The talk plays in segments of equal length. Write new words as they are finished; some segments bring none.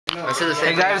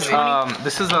Hey guys,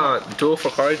 this is a duel for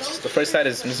cards. The first side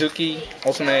is Mizuki,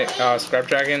 Ultimate, Scrap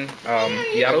Dragon,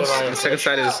 Yados. And the second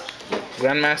side is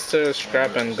Grandmaster,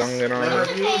 Scrap, and Gungan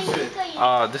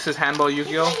Armor. This is Handball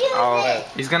Yu-Gi-Oh!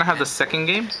 He's gonna have the second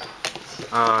game.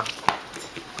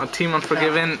 On Team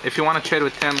Unforgiven, if you want to trade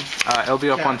with him, it'll be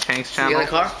up on Chang's channel.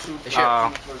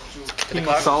 Team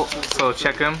Assault, so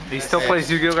check him. He still plays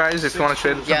Yu-Gi-Oh! Guys, if you want to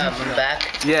trade with him. Yeah, I'm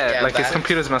back. Yeah, like his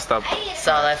computer's messed up.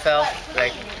 Saw that fell.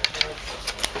 Like,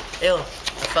 ew. I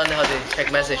found out how to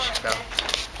check message now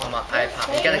on my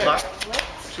iPad. You got a car?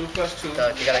 2 plus 2. You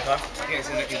got a car? Yeah, it's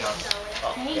in the car.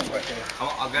 Oh, yeah.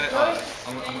 I'll get it.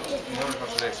 I'm going for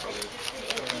today.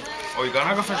 Oh, you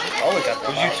gonna go first? Oh, we got that.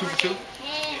 Was you 2 for 2?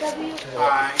 I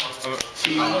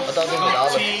thought it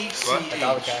was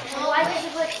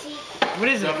What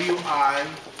is it? Oh, WITCH.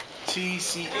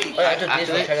 I did this.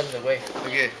 I tried the way.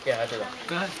 Okay. Yeah, I did that.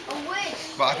 Go ahead.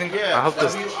 But I think I hope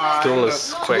this duel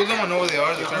is quick. Two of them I know where they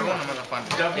are. The third one I'm gonna find.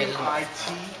 WITCH,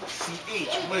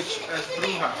 which is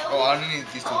Bruja. Oh, I don't need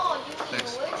these two.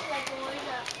 Thanks.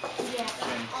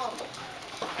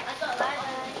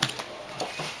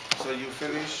 So you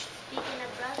finish.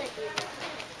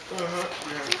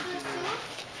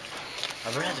 I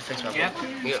really have to fix my Yeah.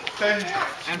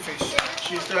 And fish.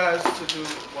 She still has to do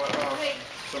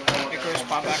some homework. Icarus,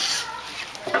 pop back.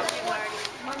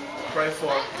 Pray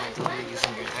for. How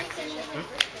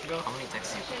many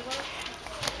texts you?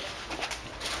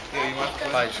 Yeah, you want?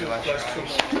 5, 2 plus 2.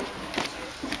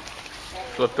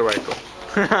 Flip the right go.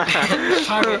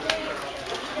 Target.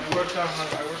 I worked on her.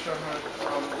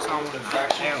 Sound with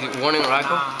faction. Warning,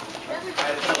 Rocco? I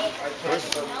put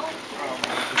some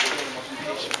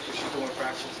she's doing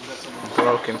fractions and decimals.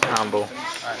 Broken combo.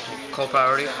 Call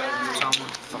priority?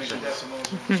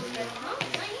 Decimals.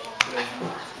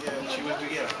 Yeah, she was I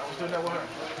was doing that with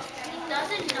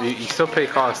her. You still pay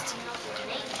cost.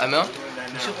 I know?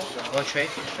 Now, One trade?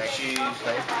 she One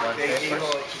they trade gave her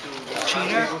first? to do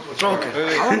Cheater. broken. I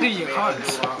don't get your cards.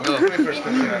 Go. The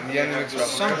end mix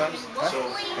sometimes.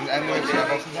 And the end mix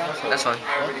sometimes. That's fine.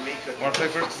 Want to play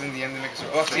first? Because in the end mix.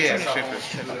 Oh, yeah, straight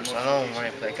first. I don't want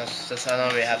to play because I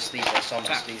don't really have sleeves. I saw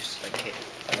my sleeves like kid.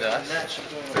 Yeah.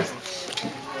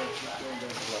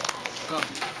 Go.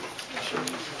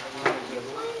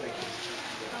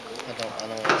 I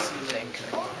don't want to think.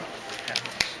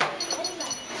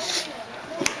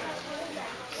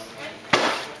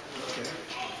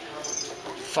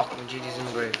 Fuck, my GD's in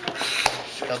the grave.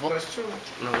 Double?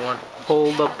 No, one.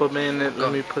 Hold up a minute,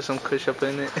 let me put some kush up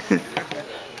in it.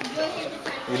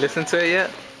 You listen to it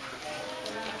yet?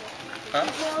 Huh?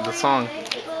 The song.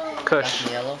 Black Kush.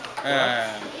 and yellow?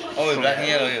 Oh, black and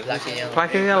yellow. Yeah. Black and yellow.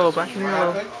 Black and yellow, black and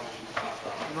yellow.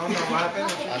 No, what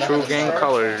happened? True gang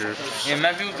colors. Yeah,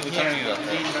 Matthew was telling you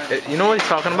that. You know what he's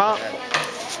talking about?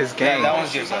 His gang. That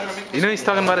one's yours. You know he's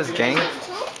talking about his gang?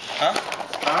 Huh?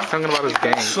 He's talking about his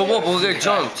gang. So what? We'll get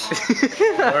jumped.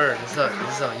 Word. This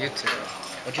is on YouTube.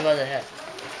 What you rather have?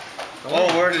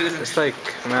 Oh, word it is. It's like,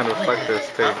 matter of fact, this.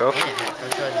 There you go.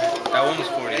 That one was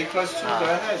 40. 8 plus 2, go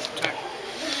ahead.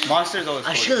 Monster's always 40.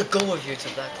 I should go with you to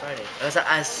Black Friday.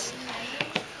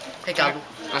 Hey, Gabu.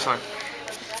 That's fine.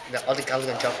 The other guy's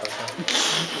gonna jump us, huh?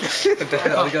 The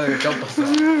other guy's gonna jump us. I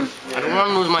don't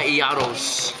wanna lose my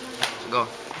Iados. Go.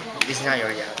 These not your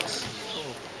Iados.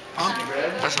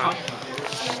 That's fine.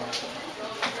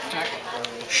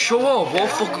 Sure, what the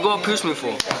fuck you gonna pierce me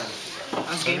for?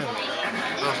 That's game. No,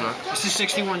 it's not. This is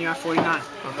 61, you're at 49.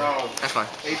 No. That's fine.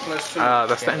 8 plus 2.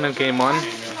 That's the end of game 1.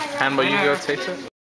 Handball Yu-Gi-Oh! Takes it.